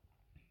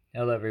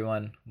Hello,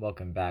 everyone.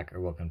 Welcome back,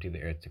 or welcome to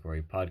the Earth to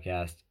Glory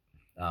podcast.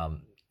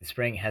 Um,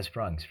 Spring has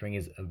sprung. Spring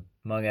is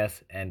among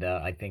us, and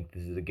I think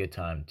this is a good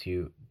time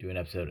to do an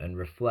episode and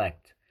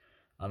reflect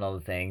on all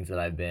the things that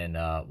I've been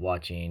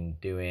watching,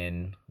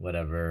 doing,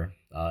 whatever,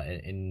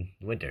 in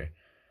winter.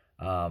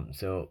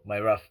 So my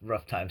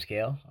rough time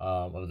scale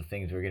of the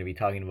things we're going to be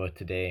talking about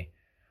today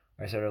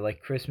are sort of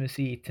like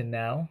Christmassy to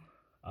now.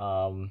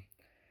 Um,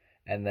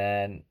 and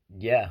then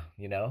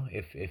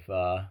if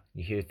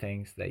you hear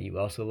things that you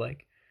also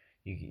like,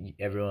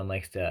 everyone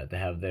likes to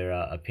have their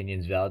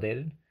opinions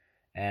validated.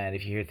 And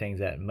if you hear things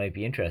that might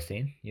be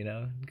interesting,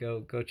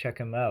 go check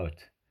them out.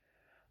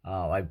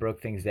 I broke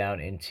things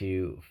down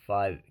into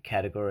five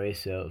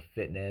categories: so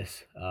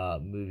fitness,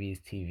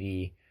 movies,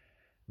 TV,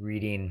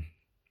 reading,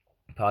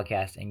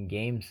 podcast, and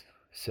games.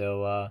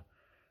 So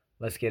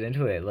let's get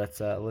into it. Let's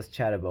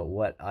chat about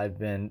what I've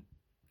been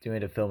doing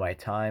to fill my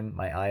time,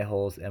 my eye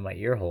holes, and my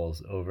ear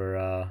holes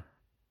over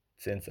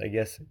since I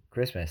guess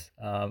Christmas,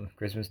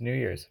 New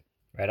Year's.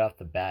 Right off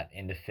the bat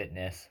into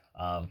fitness.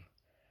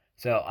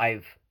 So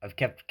I've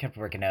kept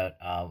working out.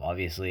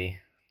 Obviously,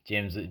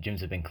 gyms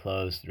have been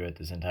closed throughout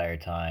this entire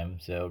time.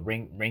 So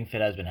ring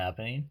fit has been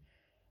happening.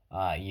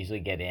 I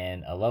usually get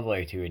in a level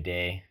or two a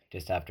day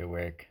just after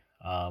work.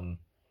 I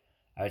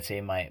would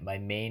say my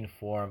main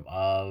form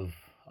of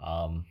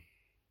I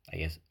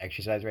guess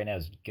exercise right now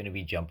is gonna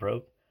be jump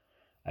rope.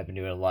 I've been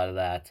doing a lot of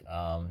that.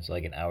 So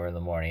like an hour in the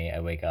morning,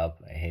 I wake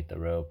up, I hit the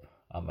rope.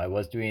 I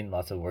was doing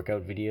lots of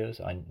workout videos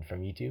on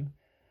from YouTube.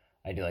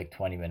 I do like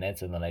 20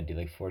 minutes and then I do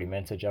like 40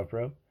 minutes of jump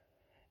rope.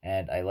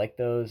 And I like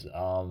those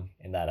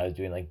in that I was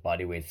doing like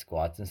body weight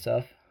squats and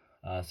stuff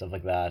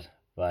like that.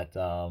 But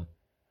I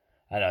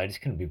don't know, I just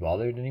couldn't be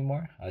bothered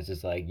anymore. I was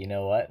just like, you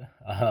know what?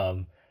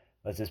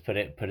 Let's just put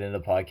it in the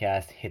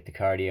podcast, hit the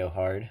cardio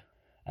hard.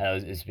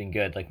 And it's been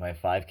good. Like my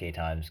 5K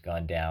time's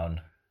gone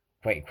down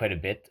quite a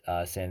bit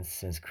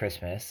since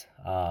Christmas.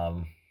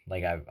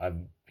 Like I've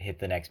hit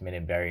the next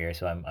minute barrier,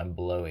 so I'm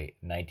below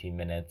 19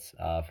 minutes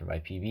for my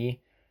PB,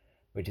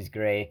 which is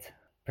great.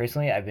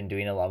 Personally, I've been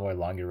doing a lot more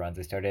longer runs.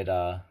 I started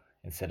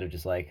instead of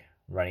just like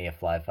running a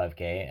fly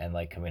 5K and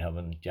like coming home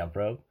and jump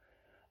rope.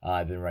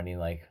 I've been running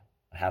like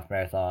half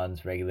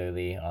marathons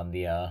regularly on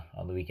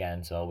the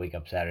weekend. So I'll wake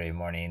up Saturday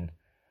morning,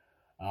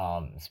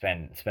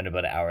 spend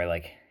about an hour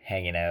like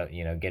hanging out,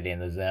 getting in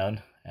the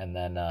zone, and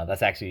then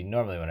that's actually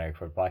normally when I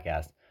record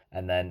podcast,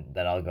 and then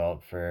I'll go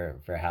out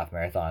for a half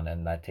marathon,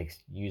 and that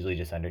takes usually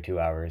just under 2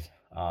 hours,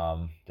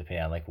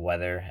 depending on like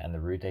weather and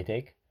the route I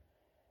take.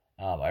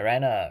 I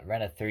ran a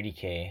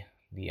 30K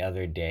the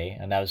other day,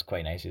 and that was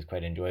quite nice. It was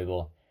quite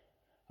enjoyable.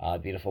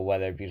 Beautiful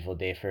weather, beautiful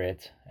day for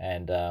it,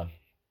 and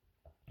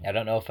I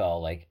don't know if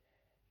I'll like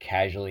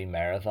casually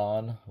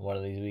marathon one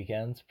of these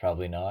weekends.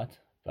 Probably not,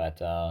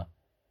 but I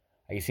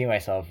can see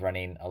myself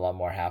running a lot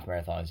more half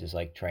marathons, just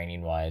like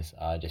training wise,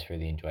 just for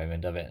the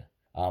enjoyment of it.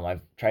 I've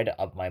tried to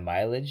up my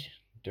mileage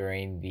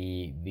during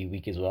the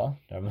week as well.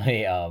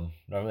 Normally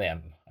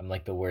I'm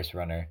like the worst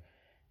runner,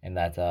 in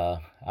that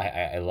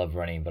I love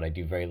running, but I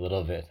do very little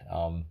of it.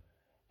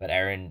 But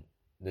Erin,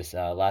 this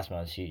last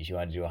month, she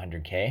wanted to do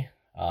 100K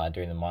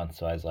during the month,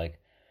 so I was like,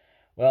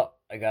 well,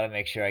 I gotta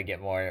make sure I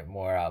get more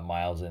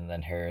miles in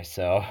than her.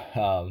 So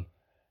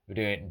we're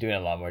doing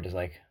a lot more just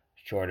like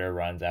shorter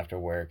runs after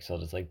work. So I'll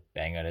just like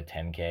bang out a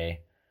 10K.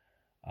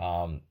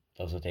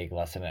 Those will take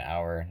less than an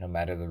hour, no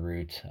matter the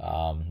route,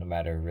 no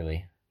matter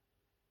really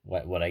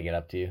what I get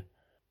up to.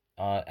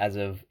 As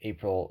of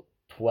April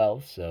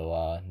 12th,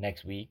 so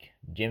next week,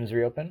 gyms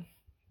reopen,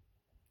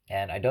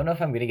 and I don't know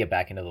if I'm gonna get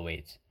back into the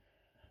weights.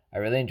 I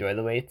really enjoy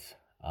the weights.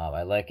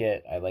 I like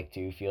it. I like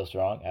to feel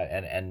strong,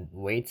 and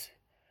weights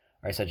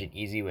are such an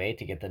easy way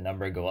to get the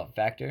number go up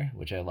factor,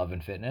 which I love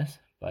in fitness.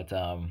 But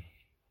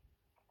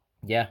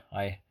yeah,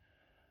 I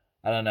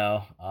don't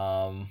know.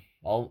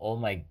 All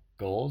my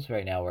goals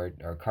right now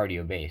are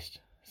cardio based.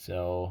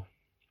 So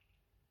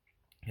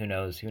who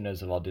knows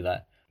if I'll do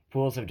that.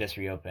 Pools have just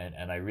reopened,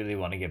 and I really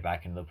want to get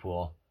back into the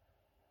pool.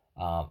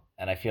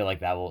 And I feel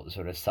like that will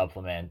sort of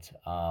supplement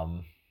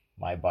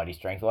my body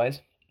strength wise,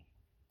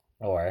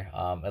 or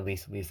at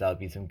least that would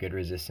be some good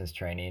resistance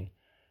training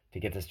to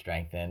get the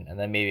strength in, and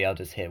then maybe I'll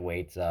just hit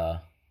weights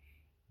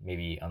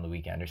maybe on the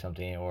weekend or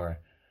something, or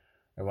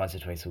once or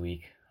twice a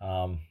week.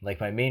 Like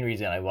my main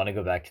reason I want to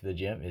go back to the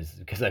gym is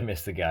because I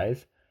miss the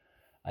guys,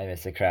 I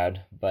miss the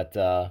crowd. But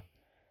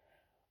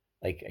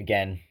like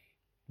again,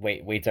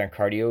 weights aren't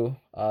cardio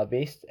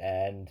based,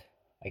 and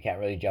I can't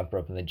really jump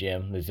rope in the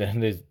gym. There's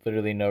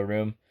literally no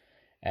room,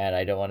 and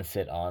I don't want to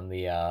sit on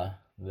the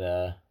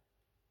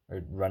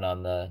or run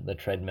on the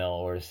treadmill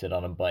or sit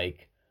on a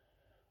bike,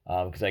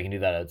 because I can do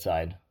that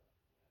outside.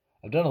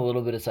 I've done a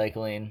little bit of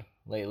cycling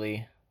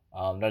lately,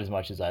 not as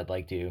much as I'd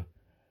like to,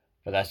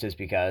 but that's just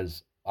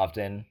because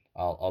often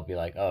I'll be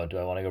like, oh, do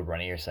I want to go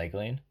running or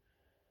cycling?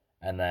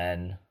 And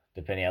then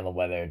depending on the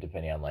weather,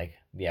 depending on like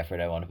the effort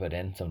I want to put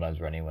in,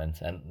 sometimes running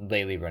wins. And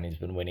lately running's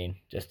been winning,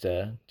 just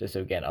to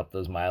again up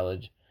those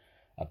mileage,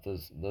 up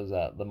those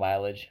the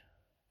mileage,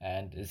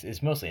 and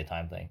it's mostly a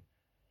time thing.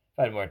 If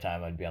I had more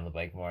time, I'd be on the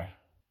bike more.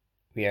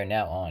 We are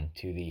now on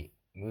to the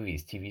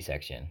movies TV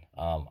section.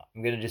 I'm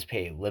gonna just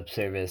pay lip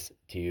service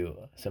to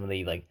some of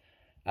the like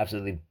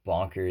absolutely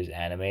bonkers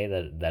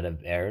anime that have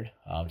aired.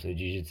 So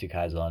Jujutsu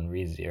Kaisen,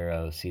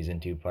 ReZero Season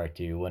 2 Part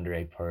 2, Wonder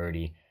Egg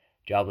Party,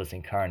 Jobless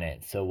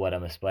Incarnate, So What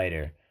I'm a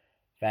Spider.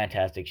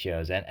 Fantastic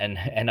shows,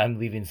 and I'm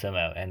leaving some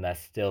out, and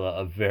that's still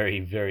a very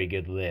very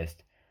good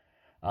list.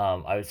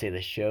 I would say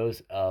the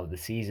shows of the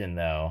season,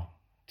 though,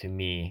 to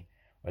me,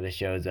 or the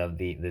shows of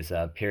this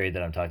period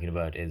that I'm talking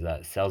about, is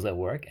Cells at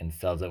Work and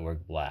Cells at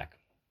Work Black.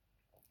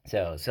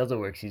 So Cells at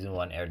Work season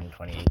 1 aired in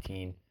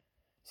 2018.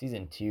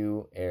 Season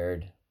 2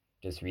 aired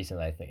just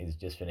recently. I think it's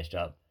just finished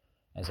up,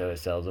 and so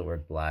is Cells at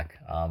Work Black.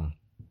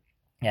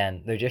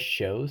 And they're just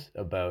shows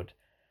about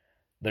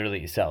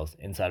literally cells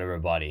inside of our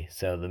body.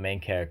 So the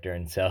main character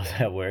in Cells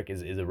at Work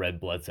is a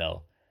red blood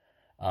cell.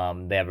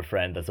 They have a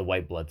friend that's a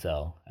white blood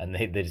cell, and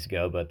they just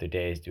go about their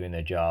days doing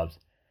their jobs.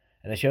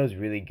 And the show is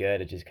really good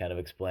at just kind of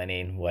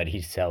explaining what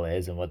each cell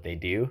is and what they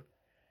do.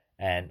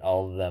 And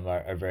all of them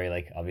are very,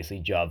 like, obviously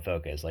job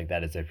focused, like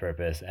that is their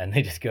purpose. And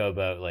they just go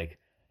about, like,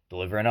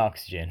 delivering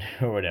oxygen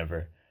or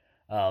whatever.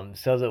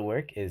 Cells at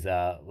Work is,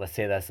 let's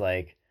say that's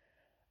like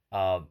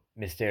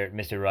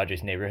Mr.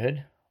 Rogers'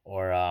 Neighborhood,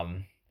 or,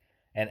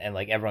 and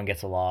like everyone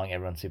gets along,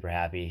 everyone's super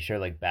happy. Sure,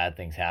 like bad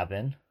things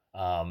happen.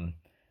 Um,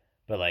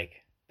 but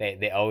like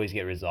they always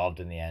get resolved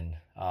in the end.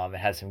 It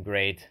has some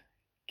great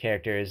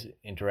characters,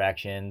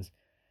 interactions.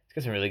 It's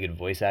got some really good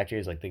voice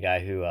actors, like the guy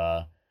who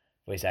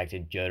voice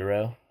acted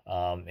Jotaro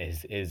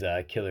is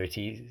Killer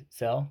T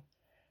Cell,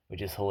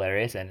 which is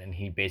hilarious, and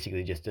he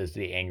basically just does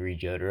the angry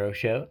Jotaro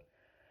show,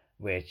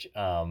 which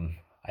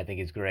I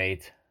think is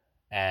great.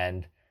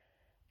 And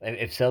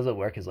if Cells at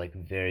Work is like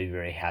very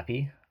very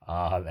happy,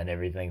 and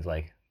everything's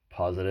like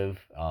positive,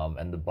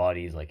 and the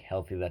body's like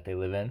healthy that they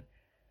live in,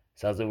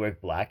 Cells at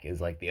Work Black is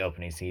like the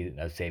opening scene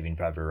of Saving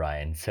Private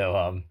Ryan.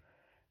 So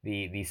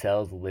the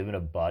cells live in a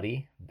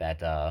body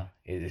that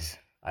is,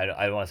 I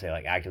don't want to say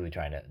like actively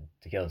trying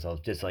to kill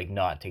themselves, just like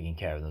not taking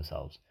care of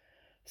themselves.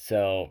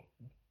 So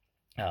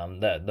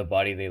the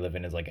body they live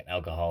in is like an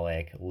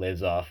alcoholic,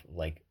 lives off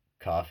like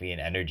coffee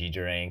and energy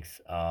drinks,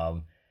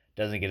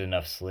 doesn't get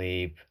enough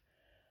sleep,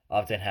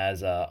 often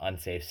has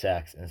unsafe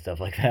sex and stuff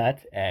like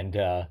that, and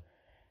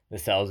the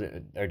cells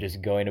are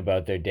just going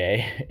about their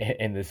day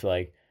in this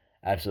like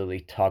absolutely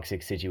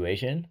toxic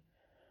situation.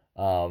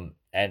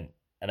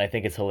 And I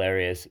think it's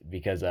hilarious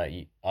because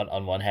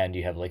on one hand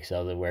you have like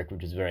Cells at Work,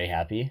 which is very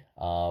happy,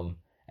 and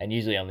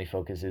usually only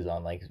focuses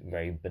on like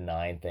very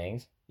benign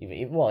things.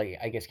 Even well,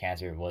 I guess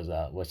cancer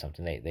was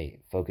something they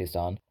focused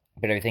on,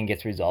 but everything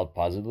gets resolved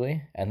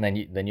positively. And then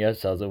you have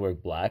Cells at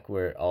Work Black,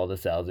 where all the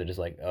cells are just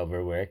like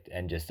overworked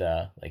and just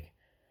like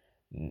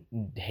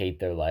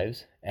hate their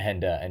lives,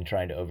 and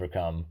trying to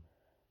overcome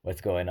what's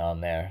going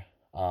on there.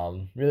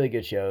 Really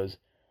good shows.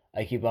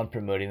 I keep on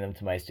promoting them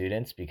to my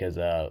students because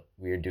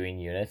we are doing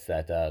units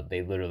that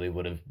they literally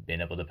would have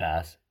been able to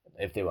pass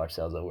if they watched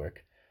Cells at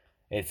Work.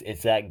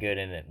 It's that good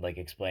in it, like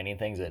explaining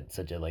things at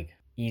such a like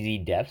easy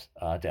depth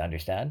to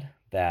understand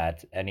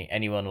that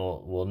anyone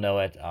will know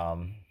it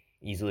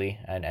easily,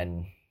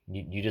 and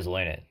you just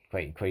learn it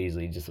quite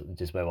easily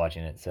just by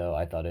watching it. So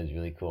I thought it was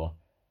really cool.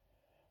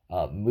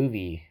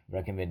 Movie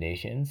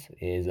recommendations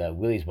is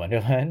Willy's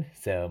Wonderland.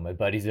 So my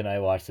buddies and I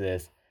watched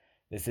this.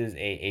 This is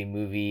a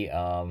movie.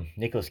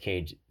 Nicolas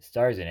Cage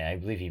stars in it. I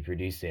believe he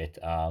produced it,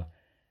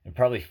 and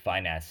probably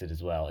financed it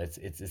as well. It's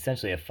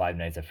essentially a Five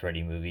Nights at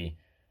Freddy movie.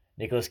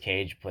 Nicolas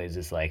Cage plays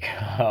this like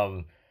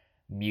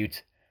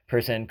mute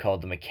person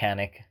called the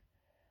mechanic,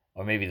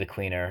 or maybe the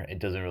cleaner. It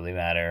doesn't really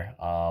matter.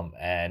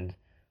 And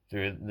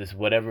through this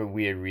whatever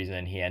weird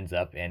reason, he ends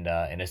up in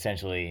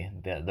essentially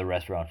the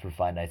restaurant for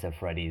Five Nights at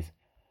Freddy's,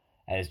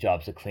 and his job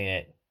is to clean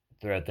it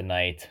throughout the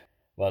night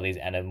while these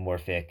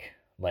anamorphic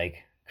like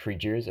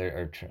creatures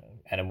or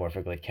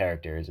anamorphic like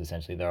characters,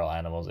 essentially they're all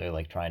animals, they're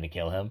like trying to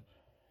kill him.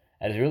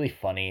 And it's really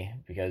funny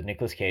because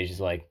Nicolas Cage is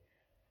like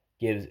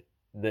gives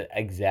the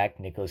exact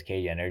Nicolas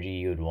Cage energy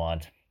you would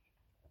want.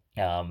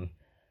 um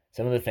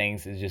some of the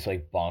things is just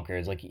like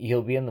bonkers. Like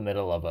he'll be in the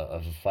middle of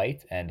a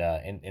fight, and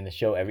in the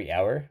show every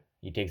hour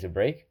he takes a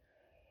break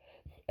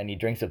and he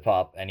drinks a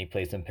pop and he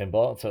plays some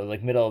pinball. So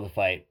like middle of the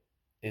fight,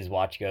 his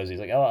watch goes. He's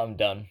like, "Oh, I'm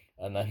done,"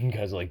 and then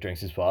goes like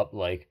drinks his pop,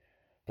 like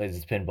plays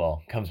his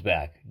pinball, comes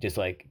back, just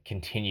like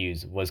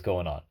continues what's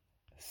going on.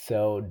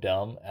 So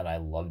dumb, and I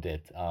loved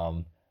it.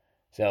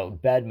 So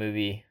bad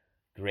movie,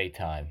 great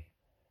time.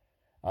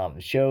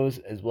 Shows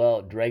as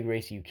well. Drag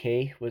Race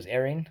UK was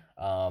airing.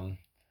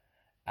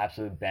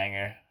 Absolute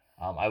banger.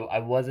 I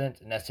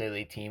wasn't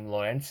necessarily Team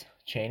Lawrence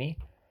Cheney.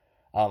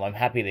 I'm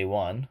happy they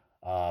won.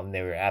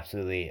 They were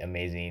absolutely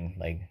amazing,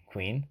 like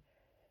Queen.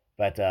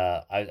 But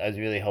I was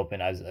really hoping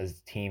I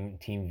was team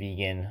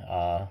vegan,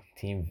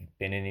 team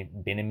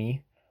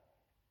Binami.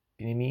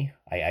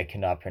 I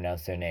cannot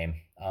pronounce their name.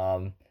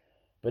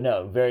 But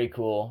no, very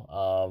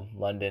cool.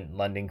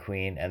 London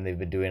Queen, and they've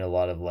been doing a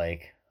lot of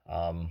like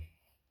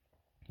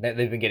they've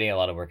been getting a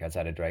lot of work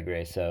outside of Drag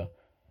Race, so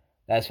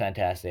that's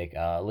fantastic.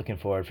 Looking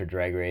forward for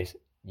Drag Race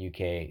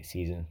UK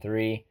season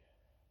 3.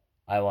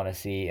 I want to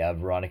see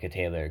Veronica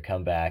Taylor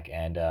come back,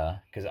 and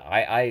because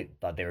I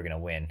thought they were gonna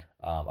win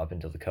up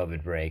until the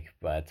COVID break,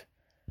 but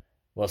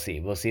we'll see.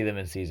 We'll see them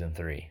in season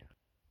three.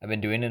 I've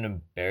been doing an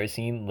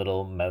embarrassing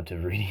little amount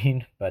of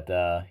reading, but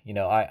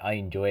I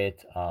enjoy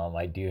it.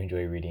 I do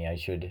enjoy reading. I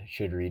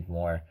should read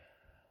more.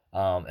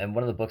 And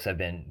one of the books I've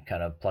been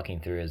kind of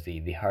plucking through is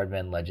the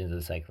Hardman Legends of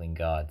the Cycling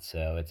God.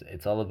 So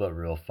it's all about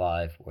Rule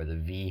 5, or the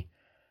V,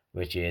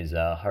 which is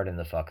harden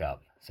the fuck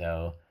up.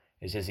 So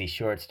it's just these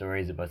short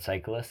stories about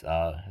cyclists,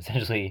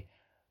 essentially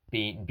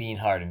being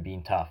hard and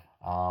being tough,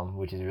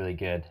 which is really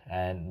good.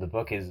 And the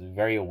book is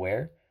very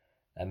aware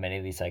that many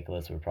of these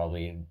cyclists were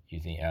probably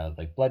using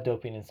like blood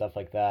doping and stuff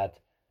like that.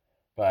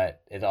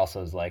 But it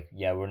also is like,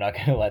 yeah, we're not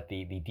going to let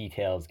the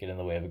details get in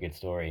the way of a good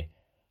story.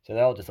 So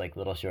they're all just like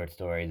little short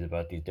stories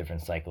about these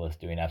different cyclists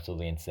doing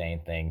absolutely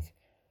insane things.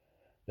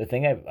 The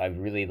thing I've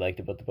really liked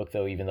about the book,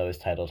 though, even though it's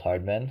titled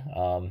Hard Men,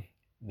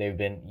 there've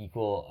been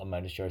equal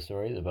amount of short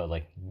stories about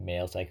like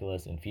male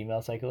cyclists and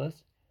female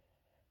cyclists,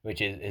 which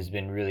has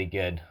been really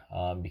good,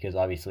 because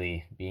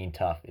obviously being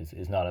tough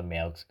is not a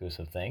male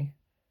exclusive thing.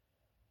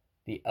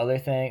 The other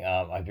thing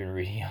I've been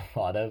reading a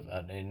lot of,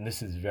 and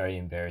this is very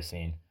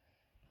embarrassing,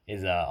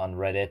 is on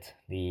Reddit,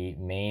 the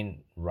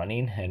main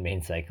running and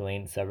main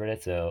cycling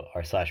subreddit, so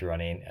r slash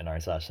running and r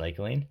slash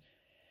cycling,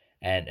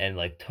 and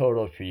like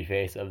total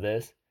preface of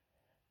this,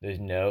 there's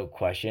no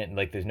question,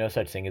 like there's no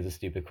such thing as a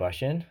stupid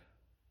question,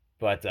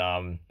 but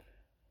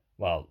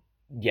well,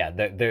 yeah,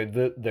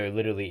 there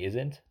literally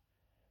isn't,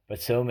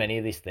 but so many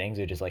of these things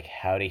are just like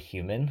how to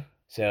human.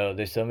 So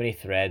there's so many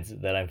threads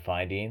that I'm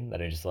finding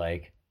that are just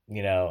like,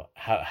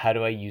 how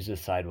do I use the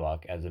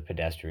sidewalk as a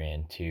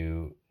pedestrian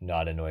to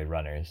not annoy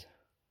runners?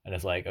 And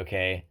it's like,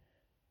 okay,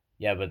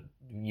 yeah, but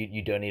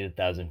you don't need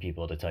 1,000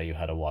 people to tell you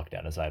how to walk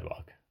down a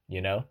sidewalk,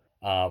 you know?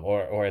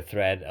 Or a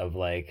thread of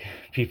like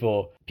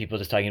people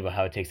just talking about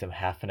how it takes them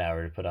half an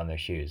hour to put on their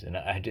shoes, and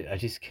I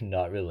just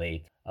cannot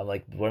relate. I'm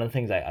like, one of the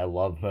things I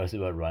love most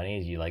about running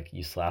is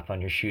you slap on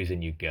your shoes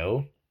and you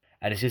go,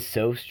 and it's just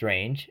so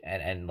strange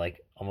and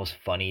like almost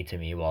funny to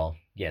me. Well,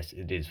 yes,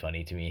 it is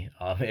funny to me.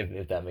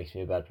 If that makes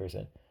me a bad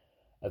person,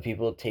 of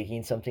people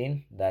taking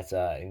something that's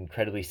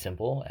incredibly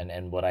simple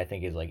and what I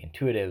think is like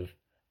intuitive,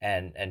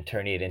 and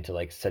turning it into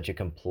like such a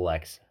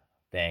complex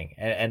thing.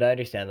 And I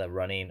understand that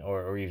running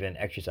or even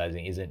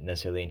exercising isn't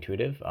necessarily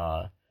intuitive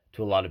to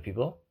a lot of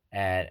people,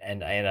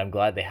 and I'm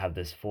glad they have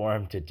this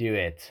forum to do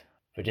it.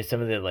 But just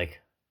some of the like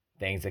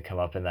things that come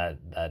up in that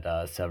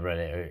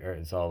subreddit, or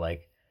it's all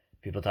like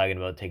people talking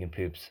about taking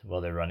poops while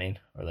they're running,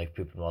 or like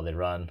pooping while they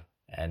run,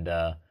 and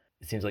it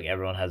seems like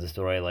everyone has a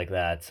story like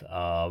that.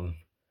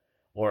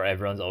 Or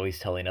everyone's always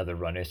telling other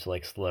runners to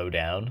like slow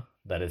down.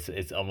 That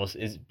it's almost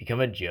is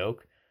become a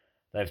joke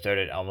that I've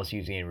started almost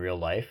using in real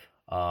life.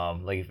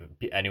 Like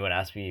if anyone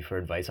asks me for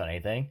advice on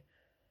anything,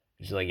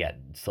 it's just like, yeah,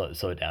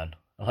 slow it down.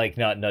 Like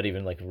not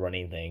even like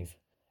running things,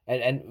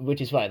 and which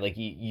is fine. Like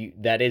you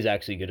that is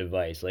actually good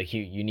advice. Like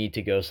you need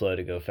to go slow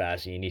to go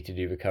fast. And you need to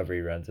do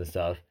recovery runs and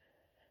stuff.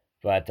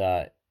 But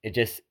it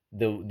just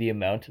the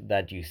amount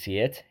that you see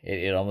it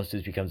almost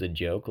just becomes a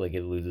joke. Like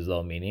it loses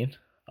all meaning.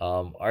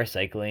 Our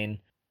cycling,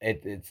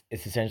 it's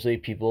essentially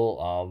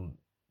people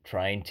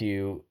trying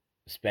to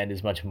spend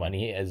as much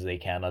money as they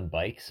can on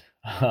bikes.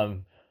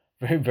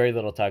 Very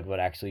little talk about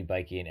actually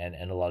biking,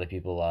 and a lot of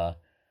people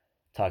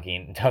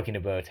talking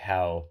about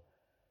how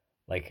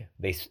like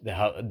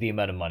how the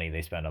amount of money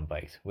they spend on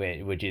bikes,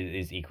 which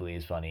is equally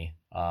as funny.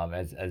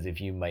 As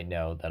if you might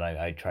know that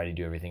I try to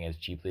do everything as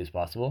cheaply as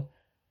possible,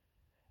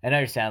 and I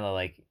understand that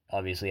like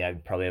obviously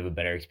I'd probably have a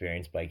better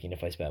experience biking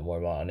if I spent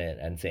more on it,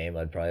 and same,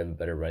 I'd probably have a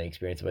better running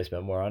experience if I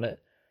spent more on it.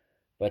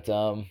 But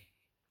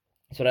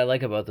that's what I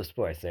like about the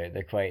sports.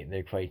 They're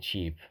quite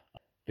cheap.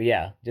 But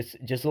yeah,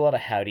 just a lot of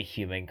howdy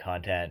human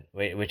content,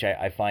 which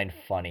I find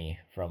funny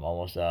from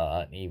almost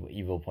an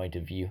evil point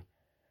of view.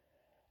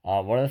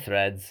 One of the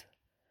threads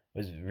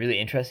was really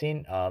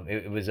interesting.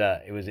 It was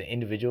an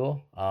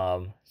individual.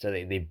 So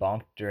they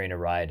bonked during a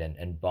ride,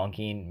 and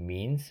bonking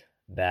means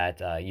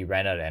that you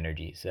ran out of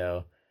energy.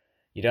 So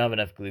you don't have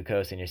enough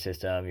glucose in your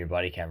system. Your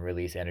body can't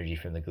release energy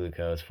from the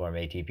glucose, form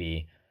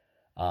ATP,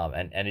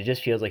 and it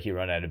just feels like you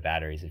run out of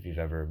batteries if you've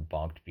ever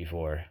bonked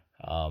before.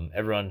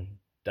 Everyone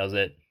does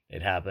it.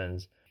 It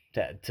happens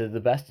to the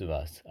best of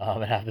us.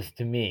 It happens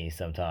to me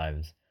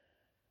sometimes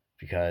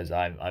because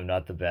I'm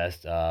not the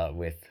best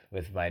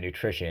with my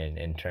nutrition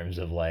in terms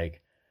of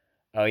like,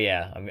 oh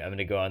yeah, I'm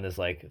gonna go on this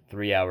like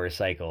 3 hour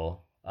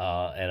cycle,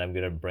 and I'm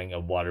gonna bring a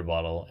water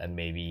bottle and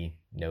maybe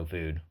no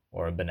food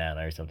or a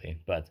banana or something,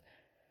 but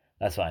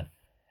that's fine.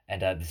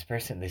 And this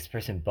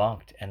person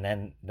bonked, and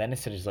then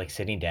instead of just like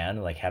sitting down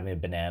and like having a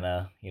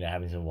banana,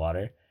 having some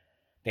water,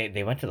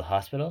 they went to the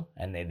hospital,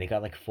 and they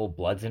got like full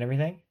bloods and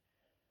everything,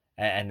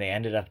 and they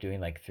ended up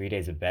doing like 3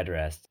 days of bed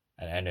rest,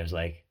 and it was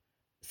like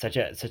such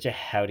a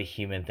how to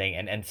human thing,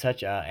 and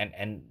such a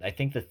and I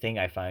think the thing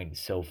I find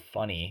so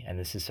funny, and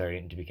this is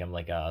starting to become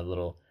like a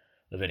little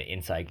bit of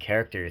inside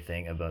character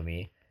thing about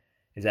me,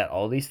 is that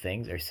all these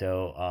things are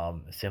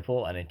so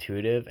simple and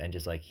intuitive and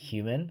just like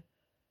human,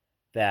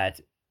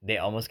 that they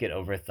almost get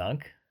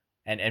overthunk,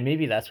 and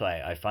maybe that's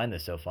why I find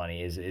this so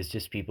funny is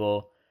just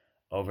people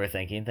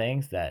overthinking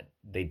things that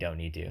they don't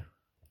need to.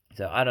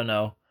 So I don't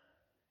know,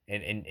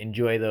 and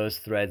enjoy those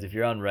threads. If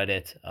you're on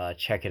Reddit,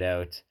 check it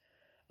out.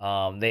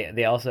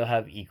 They also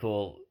have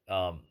equally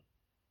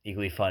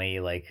funny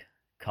like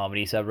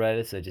comedy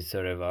subreddits that just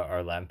sort of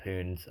are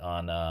lampoons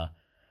on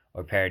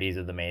or parodies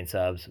of the main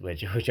subs,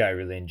 which which I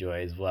really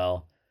enjoy as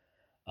well.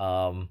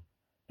 Um,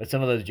 but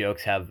some of those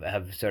jokes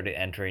have started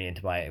entering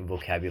into my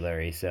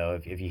vocabulary, so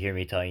if you hear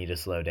me telling you to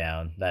slow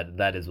down,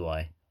 that is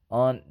why.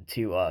 On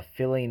to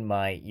filling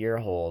my ear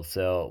holes.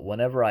 So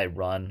whenever I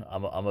run,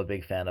 I'm a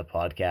big fan of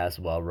podcasts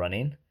while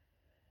running.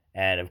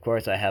 And of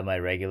course, I have my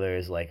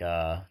regulars like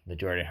the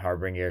Jordan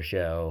Harbinger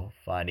Show,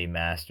 Finding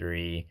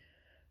Mastery,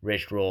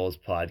 Rich Roll's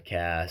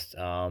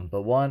podcast.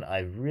 But one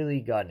I've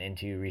really gotten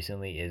into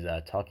recently is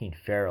Talking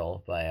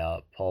Feral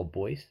by Paul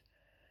Boyce.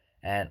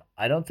 And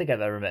I don't think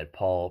I've ever met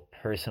Paul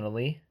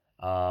personally.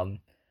 Um,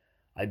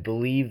 I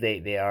believe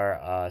they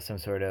are some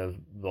sort of,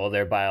 well,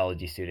 they're a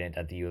biology student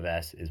at the U of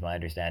S is my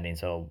understanding.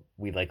 So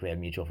we likely have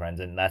mutual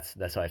friends, and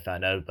that's how I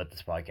found out about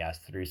this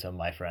podcast through some of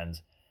my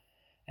friends.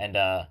 And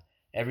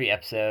every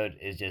episode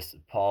is just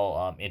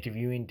Paul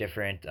interviewing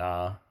different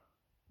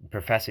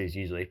professors,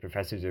 usually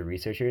professors or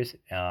researchers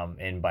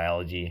in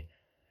biology.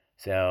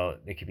 So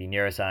it could be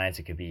neuroscience,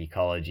 it could be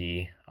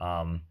ecology,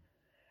 and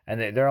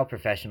they're all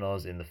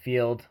professionals in the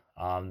field.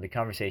 The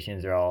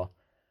conversations are all,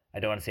 I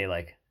don't want to say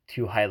like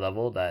too high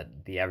level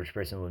that the average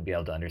person would be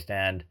able to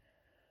understand.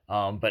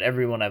 But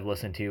everyone I've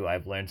listened to,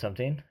 I've learned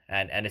something,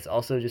 and it's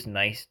also just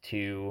nice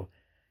to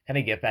kind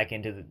of get back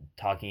into the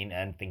talking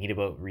and thinking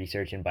about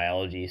research in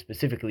biology,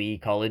 specifically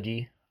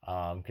ecology,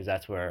 because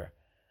that's where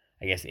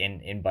I guess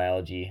in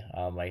biology,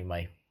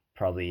 my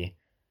probably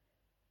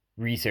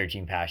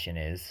researching passion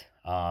is.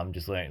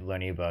 Just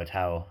learning about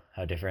how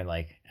different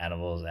like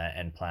animals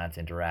and plants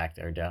interact,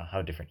 or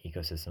how different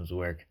ecosystems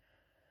work.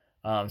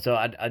 So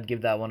I'd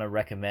give that one a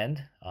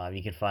recommend.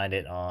 You can find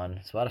it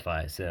on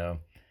Spotify. So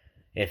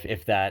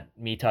if that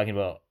me talking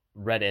about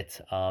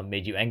Reddit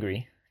made you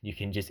angry, you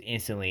can just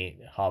instantly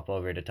hop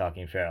over to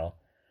Talking Feral,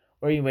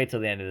 or you can wait till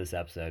the end of this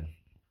episode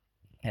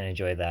and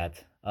enjoy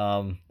that.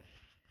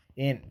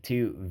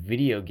 Into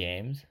video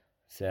games,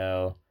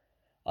 so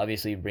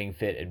obviously Ring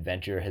Fit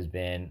Adventure has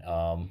been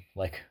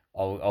like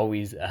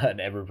always an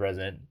ever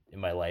present in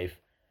my life.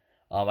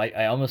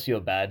 I almost feel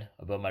bad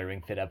about my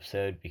Ring Fit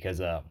episode because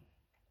I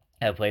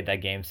played that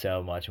game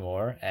so much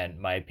more, and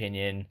my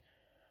opinion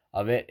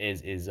of it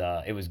is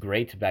it was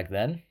great back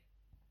then,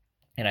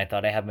 and I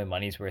thought I had my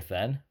money's worth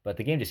then. But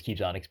the game just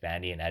keeps on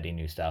expanding and adding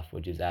new stuff,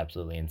 which is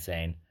absolutely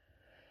insane.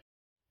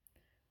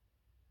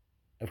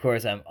 Of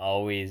course, I'm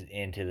always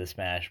into the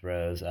Smash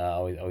Bros.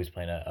 Always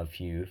playing a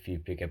few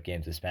pickup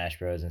games of Smash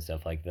Bros. And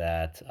stuff like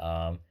that.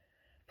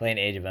 Playing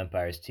Age of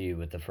Empires 2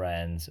 with the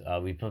friends.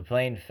 We've been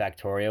playing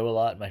Factorio a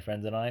lot, my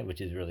friends and I,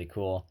 which is really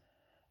cool.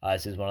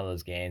 This is one of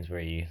those games where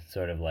you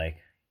sort of like,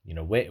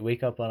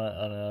 wake up on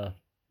a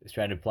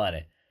stranded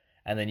planet,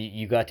 and then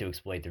you got to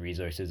exploit the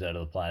resources out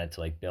of the planet to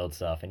like build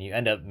stuff, and you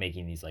end up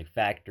making these like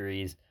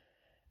factories,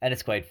 and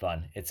it's quite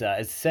fun. It's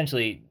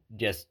essentially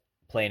just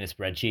playing a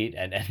spreadsheet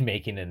and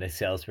making an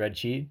Excel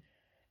spreadsheet,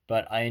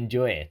 but I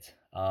enjoy it.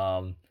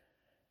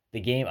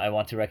 The game I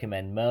want to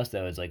recommend most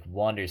though is like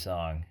Wander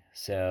Song.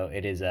 So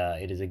it is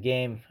a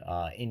game,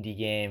 indie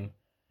game,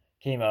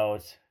 came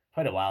out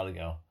quite a while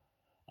ago,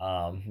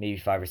 maybe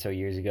 5 or so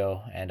years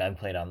ago, and I'm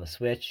playing on the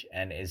Switch.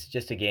 And it's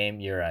just a game.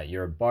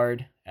 You're a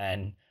bard,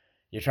 and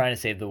you're trying to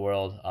save the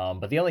world.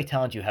 But the only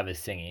talent you have is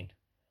singing.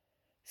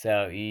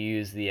 So you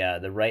use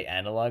the right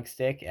analog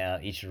stick.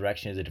 Each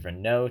direction is a different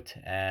note,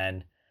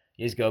 and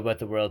you just go about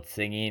the world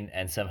singing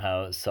and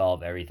somehow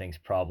solve everything's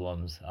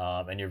problems.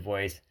 And your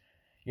voice,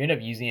 you end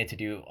up using it to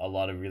do a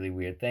lot of really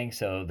weird things.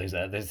 So there's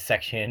a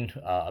section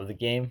of the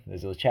game.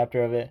 There's a little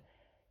chapter of it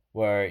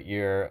where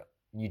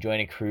you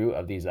join a crew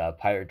of these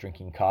pirate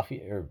drinking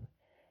coffee or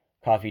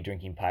coffee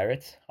drinking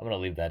pirates. I'm gonna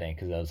leave that in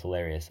because that was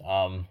hilarious.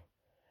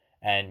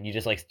 And you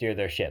just like steer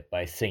their ship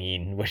by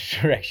singing which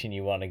direction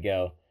you want to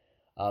go.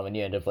 And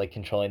you end up like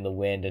controlling the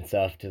wind and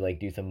stuff to like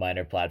do some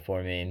minor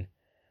platforming,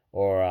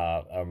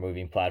 or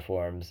moving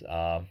platforms,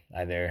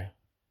 either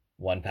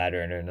one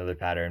pattern or another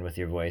pattern with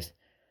your voice.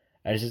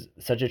 And it's just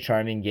such a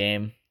charming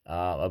game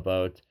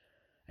about,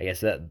 I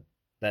guess that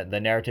the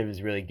narrative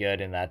is really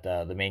good, and that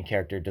the main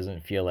character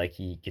doesn't feel like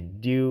he can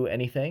do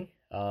anything.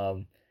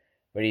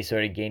 But he's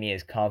sort of gaining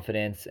his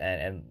confidence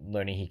and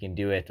learning he can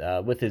do it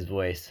with his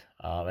voice,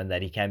 and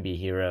that he can be a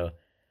hero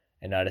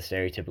and not a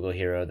stereotypical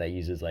hero that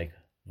uses like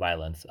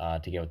violence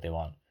to get what they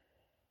want.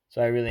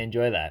 So I really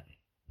enjoy that.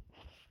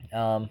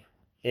 Um,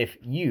 if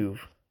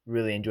you've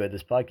really enjoyed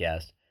this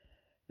podcast,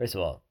 first of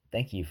all,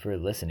 thank you for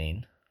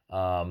listening.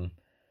 Um,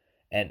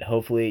 and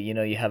hopefully,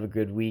 you have a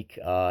good week.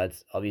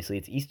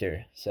 It's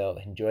Easter, so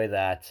enjoy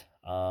that.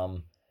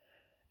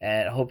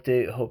 And hope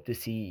to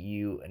see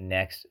you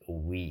next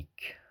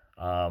week.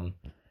 Um,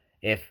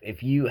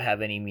 if you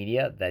have any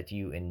media that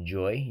you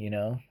enjoy,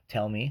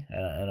 tell me,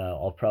 and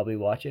I'll probably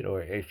watch it.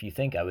 Or if you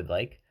think I would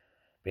like,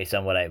 based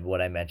on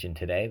what I mentioned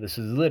today. This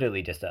is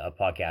literally just a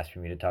podcast for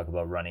me to talk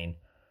about running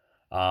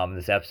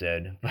this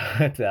episode,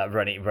 but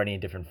running in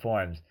different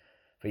forms.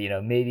 But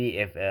maybe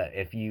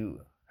if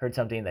you heard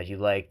something that you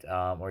liked,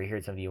 or you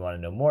heard something you want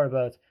to know more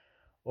about,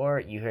 or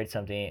you heard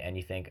something and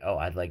you think, oh,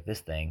 I'd like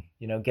this thing,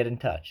 get in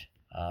touch.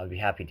 I'd be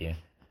happy to.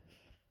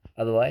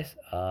 Otherwise,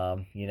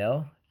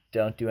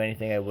 don't do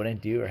anything I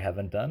wouldn't do or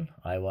haven't done.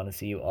 I want to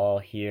see you all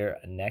here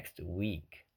next week.